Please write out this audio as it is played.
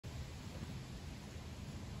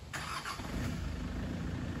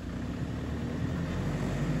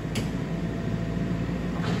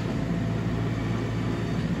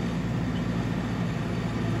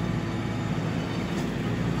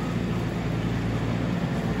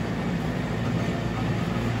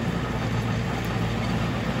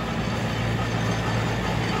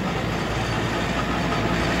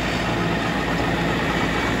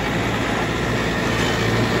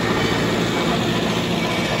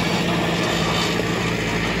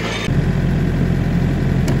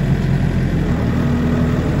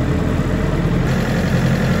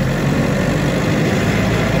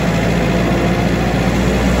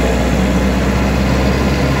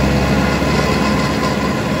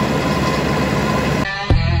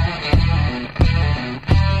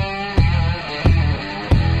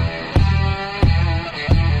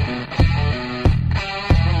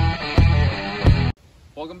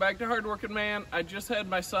back to Hardworking Man. I just had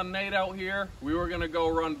my son Nate out here. We were gonna go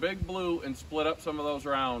run Big Blue and split up some of those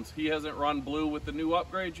rounds. He hasn't run Blue with the new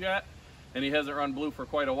upgrades yet, and he hasn't run Blue for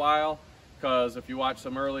quite a while, because if you watch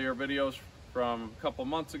some earlier videos from a couple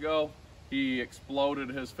months ago, he exploded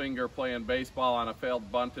his finger playing baseball on a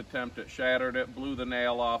failed bunt attempt. It shattered it, blew the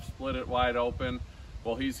nail off, split it wide open.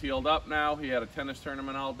 Well, he's healed up now. He had a tennis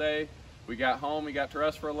tournament all day. We got home, he got to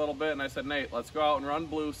rest for a little bit, and I said, Nate, let's go out and run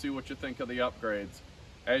Blue, see what you think of the upgrades.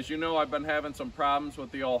 As you know, I've been having some problems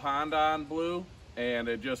with the old Honda on Blue, and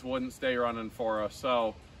it just wouldn't stay running for us.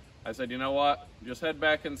 So I said, you know what, just head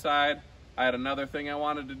back inside. I had another thing I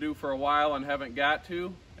wanted to do for a while and haven't got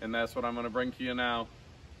to, and that's what I'm gonna bring to you now.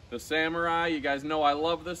 The Samurai, you guys know I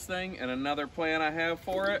love this thing, and another plan I have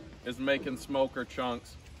for it is making smoker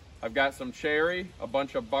chunks. I've got some cherry, a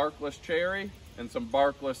bunch of barkless cherry, and some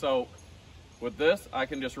barkless oak. With this, I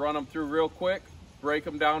can just run them through real quick, break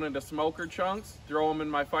them down into smoker chunks, throw them in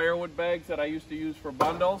my firewood bags that I used to use for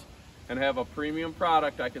bundles, and have a premium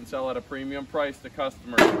product I can sell at a premium price to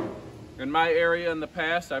customers. In my area in the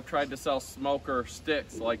past, I've tried to sell smoker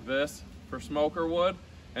sticks like this for smoker wood,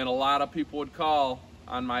 and a lot of people would call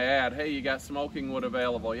on my ad, hey, you got smoking wood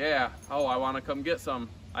available? Yeah. Oh, I want to come get some.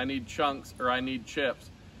 I need chunks or I need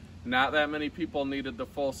chips. Not that many people needed the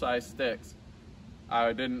full-size sticks.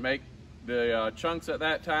 I didn't make the chunks at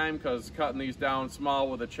that time because cutting these down small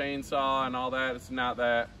with a chainsaw and all that, it's not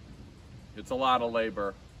that. It's a lot of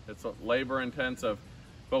labor. It's labor intensive.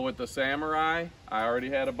 But with the Samurai, I already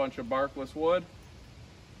had a bunch of barkless wood.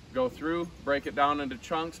 Go through, break it down into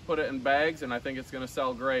chunks, put it in bags, and I think it's going to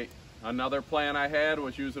sell great. Another plan I had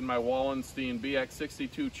was using my Wallenstein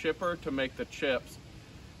BX62 chipper to make the chips.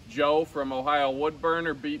 Joe from Ohio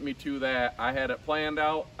Woodburner beat me to that. I had it planned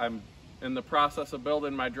out. I'm in the process of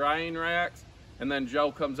building my drying racks, and then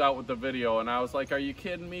Joe comes out with the video, and I was like, are you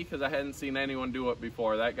kidding me? Because I hadn't seen anyone do it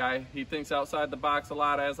before. That guy, he thinks outside the box a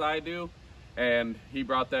lot, as I do, and he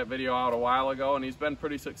brought that video out a while ago, and he's been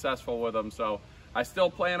pretty successful with them. So I still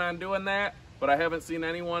plan on doing that, but I haven't seen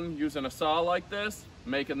anyone using a saw like this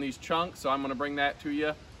making these chunks, so I'm going to bring that to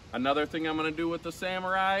you. Another thing I'm going to do with the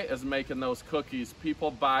Samurai is making those cookies. People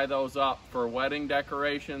buy those up for wedding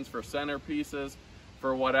decorations, for centerpieces,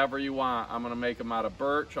 for whatever you want. I'm going to make them out of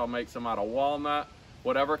birch. I'll make some out of walnut.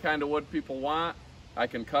 Whatever kind of wood people want, I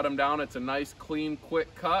can cut them down. It's a nice, clean,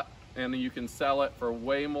 quick cut, and you can sell it for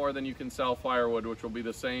way more than you can sell firewood, which will be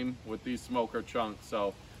the same with these smoker chunks.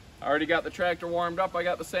 So I already got the tractor warmed up. I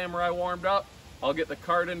got the Samurai warmed up. I'll get the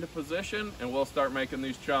cart into position, and we'll start making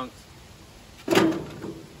these chunks.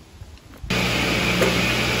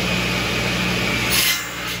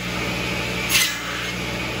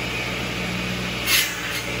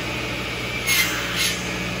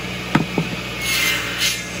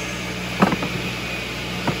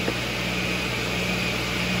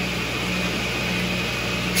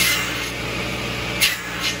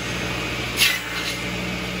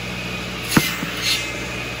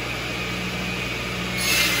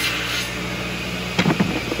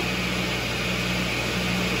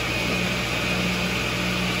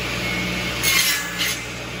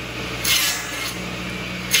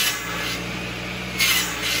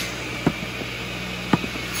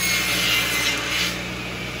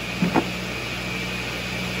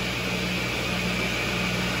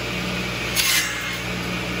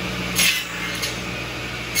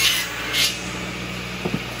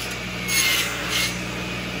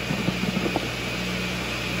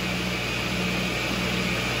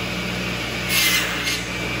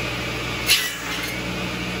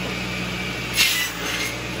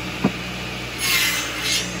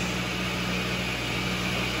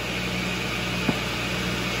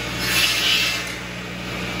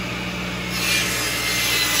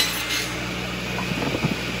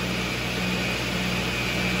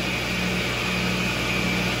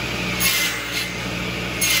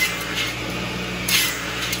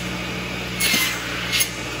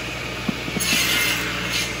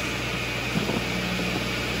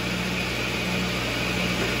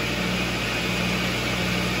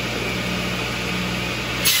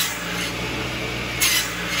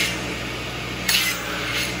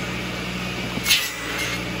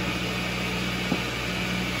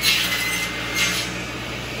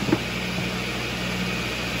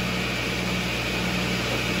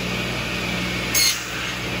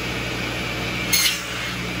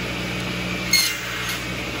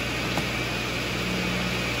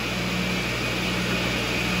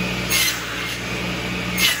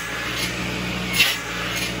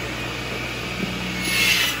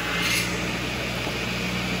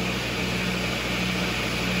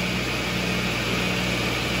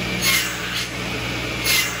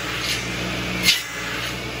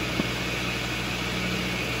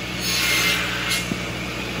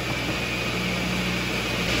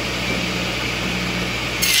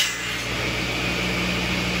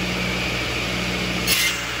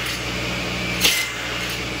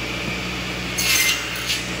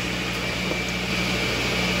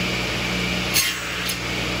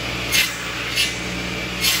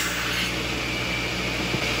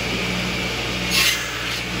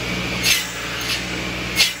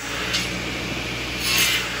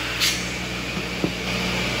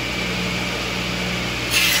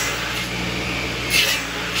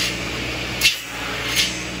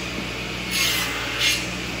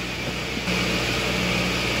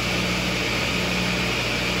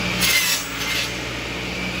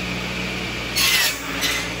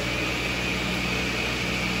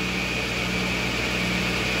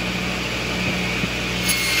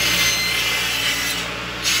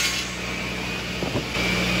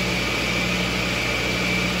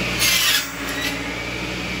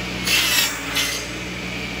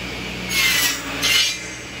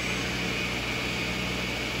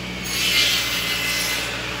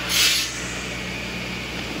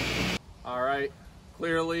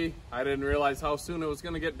 Clearly, I didn't realize how soon it was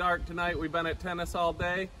going to get dark tonight. We've been at tennis all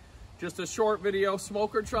day. Just a short video,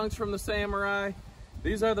 smoker chunks from the Samurai.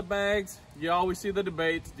 These are the bags. You always see the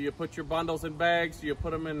debates. Do you put your bundles in bags? Do you put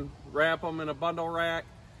them in, wrap them in a bundle rack?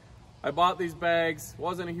 I bought these bags.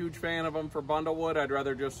 Wasn't a huge fan of them for bundle wood. I'd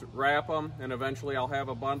rather just wrap them and eventually I'll have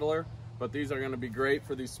a bundler. But these are going to be great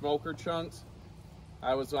for these smoker chunks.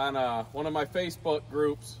 I was on one of my Facebook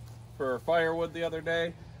groups for Firewood the other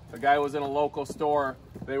day. A guy was in a local store.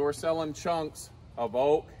 They were selling chunks of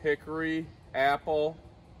oak, hickory, apple,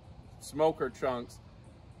 smoker chunks.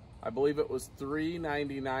 I believe it was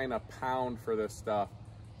 $3.99 a pound for this stuff.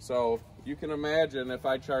 So you can imagine if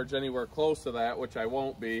I charge anywhere close to that, which I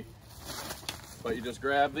won't be, but you just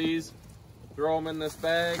grab these, throw them in this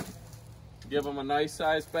bag, give them a nice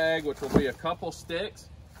size bag, which will be a couple sticks,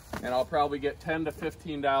 and I'll probably get $10 to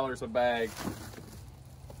 $15 a bag.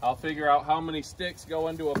 I'll figure out how many sticks go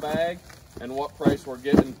into a bag and what price we're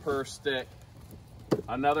getting per stick.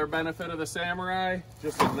 Another benefit of the Samurai,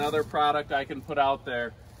 just another product I can put out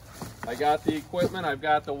there. I got the equipment, I've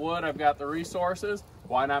got the wood, I've got the resources.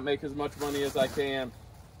 Why not make as much money as I can?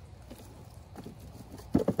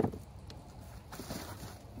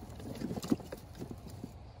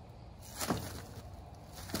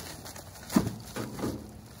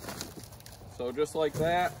 So just like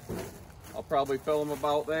that, I'll probably fill them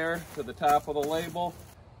about there to the top of the label.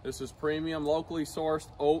 This is premium, locally sourced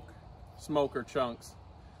oak smoker chunks.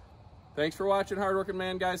 Thanks for watching, Hardworking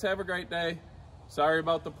Man. Guys, have a great day. Sorry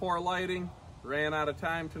about the poor lighting. Ran out of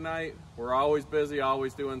time tonight. We're always busy,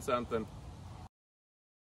 always doing something.